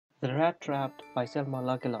The Rattrap by Selma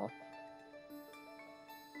Lagerlöf.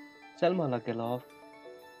 Selma Lagerlöf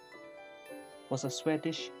was a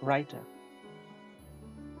Swedish writer.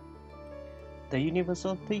 The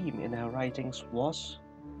universal theme in her writings was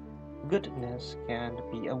goodness can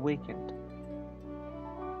be awakened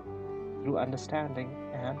through understanding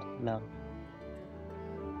and love.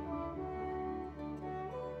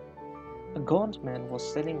 A gaunt man was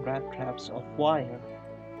selling rat traps of wire.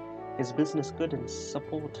 His business couldn't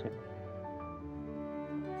support him.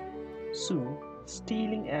 Soon,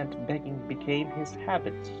 stealing and begging became his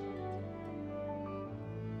habit.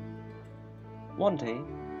 One day,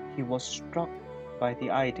 he was struck by the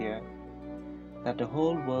idea that the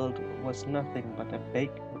whole world was nothing but a big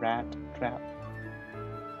rat trap.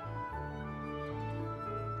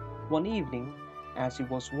 One evening, as he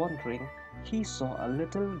was wandering, he saw a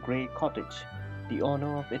little grey cottage. The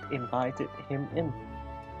owner of it invited him in.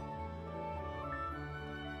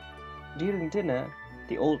 During dinner,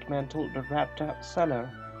 the old man told the rat trap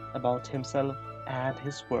seller about himself and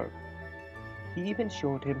his work. He even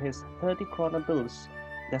showed him his 30-krona bills.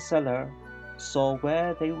 The seller saw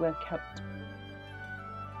where they were kept.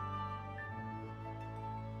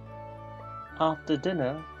 After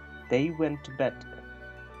dinner, they went to bed.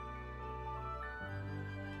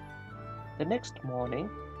 The next morning,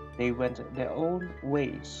 they went their own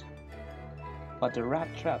ways, but the rat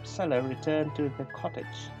trap seller returned to the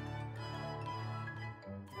cottage.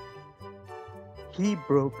 He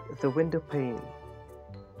broke the window pane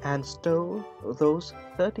and stole those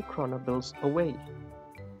 30-krona bills away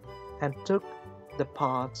and took the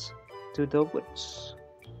parts to the woods.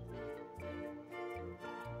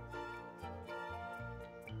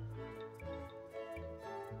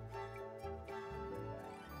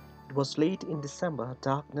 It was late in December.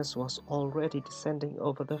 Darkness was already descending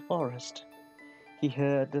over the forest. He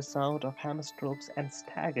heard the sound of hammer strokes and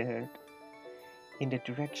staggered in the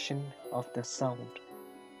direction of the sound.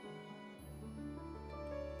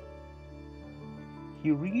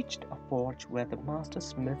 He reached a forge where the master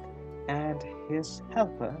smith and his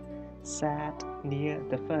helper sat near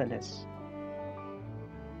the furnace.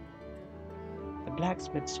 The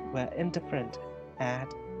blacksmiths were indifferent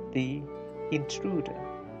at the intruder.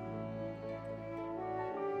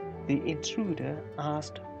 The intruder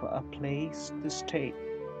asked for a place to stay.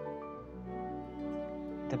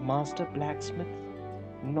 The master blacksmith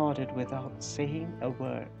nodded without saying a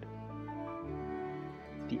word.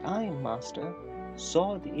 The ironmaster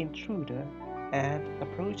saw the intruder and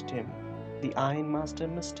approached him. The ironmaster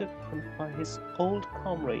mistook him for his old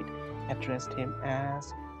comrade, addressed him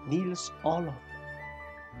as Nils Olof.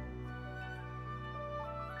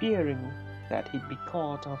 Fearing that he'd be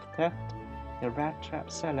caught of theft, the rat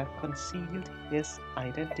trap seller concealed his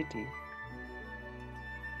identity.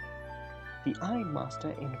 The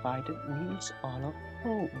ironmaster invited Nils Olof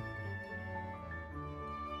home.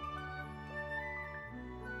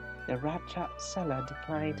 The rat trap seller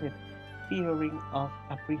declined it, fearing of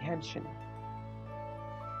apprehension.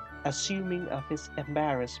 Assuming of his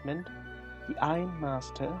embarrassment, the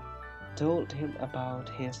ironmaster told him about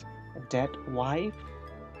his dead wife,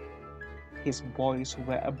 his boys who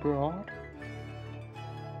were abroad,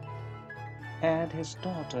 and his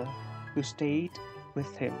daughter who stayed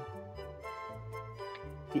with him.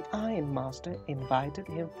 The ironmaster invited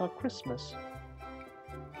him for Christmas,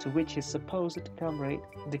 to which his supposed comrade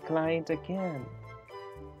declined again.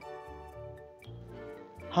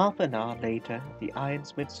 Half an hour later, the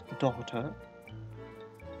ironsmith's daughter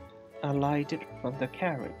alighted from the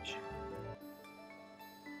carriage.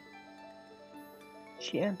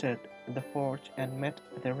 She entered the forge and met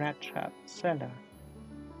the rat trap seller.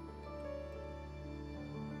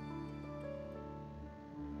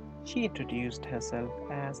 She introduced herself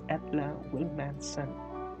as Edla Willmanson.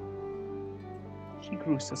 She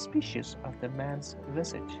grew suspicious of the man's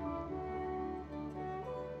visage.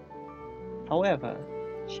 However,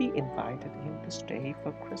 she invited him to stay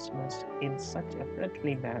for Christmas in such a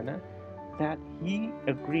friendly manner that he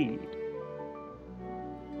agreed.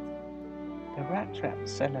 The rat trap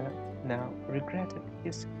seller now regretted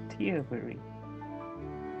his thievery.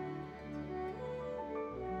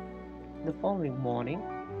 The following morning,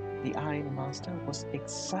 the ironmaster was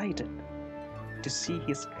excited to see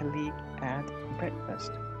his colleague at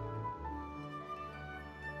breakfast.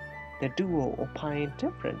 The duo opined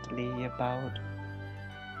differently about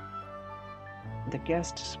the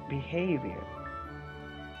guest's behavior.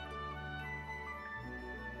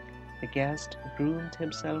 The guest groomed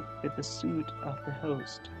himself with the suit of the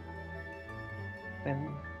host.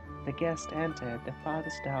 When the guest entered, the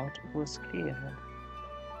farthest doubt was cleared.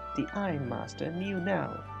 The ironmaster knew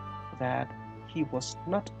now that he was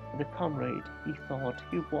not the comrade he thought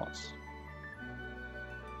he was.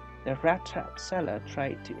 The Rattrap seller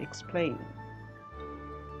tried to explain,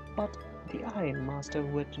 but the ironmaster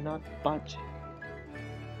would not budge.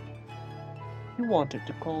 He wanted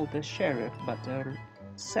to call the sheriff, but the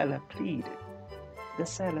seller pleaded. The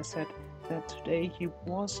seller said that today he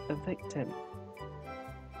was a victim,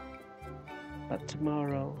 but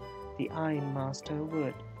tomorrow the ironmaster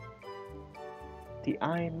would. The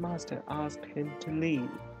ironmaster asked him to leave.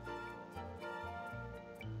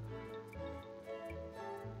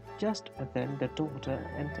 Just then the daughter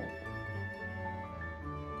entered.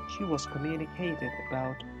 She was communicated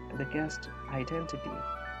about the guest's identity.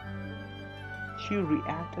 She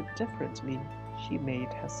reacted differently. She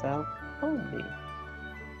made herself homely.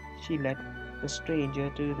 She led the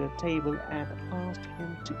stranger to the table and asked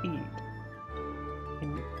him to eat.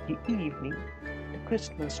 In the evening, the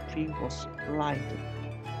Christmas tree was lighted.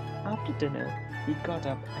 After dinner, he got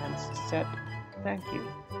up and said thank you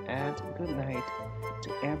and good night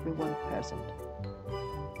to everyone present.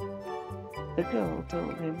 The girl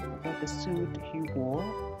told him that the suit he wore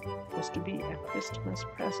was to be a Christmas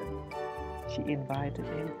present. She invited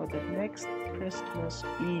him for the next Christmas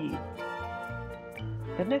Eve.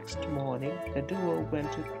 The next morning, the duo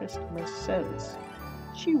went to Christmas service.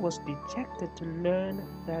 She was dejected to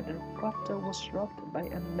learn that the crofter was robbed by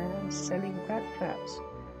a man selling rat traps.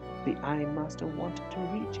 The ironmaster wanted to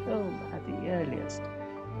reach home at the earliest.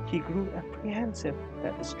 He grew apprehensive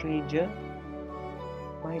that the stranger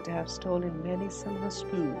might have stolen many silver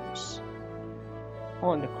spoons.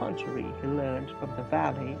 On the contrary, he learned from the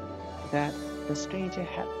valet that the stranger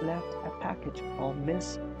had left a package for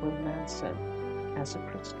Miss Wilmanson as a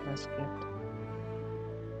Christmas gift.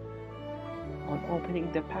 On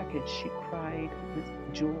opening the package, she cried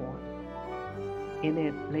with joy. In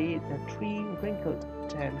it lay the 3 wrinkled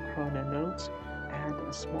 10-kroner notes and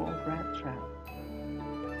a small rat trap.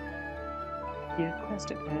 He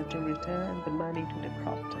requested her to return the money to the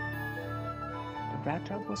crofter. The rat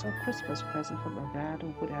trap was a Christmas present from a rat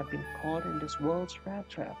who would have been caught in this world's rat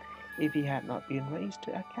trap if he had not been raised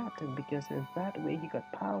to a captain, because in that way he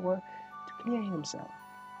got power to clear himself.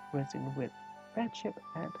 Written with friendship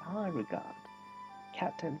and high regard,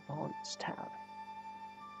 Captain von Staff.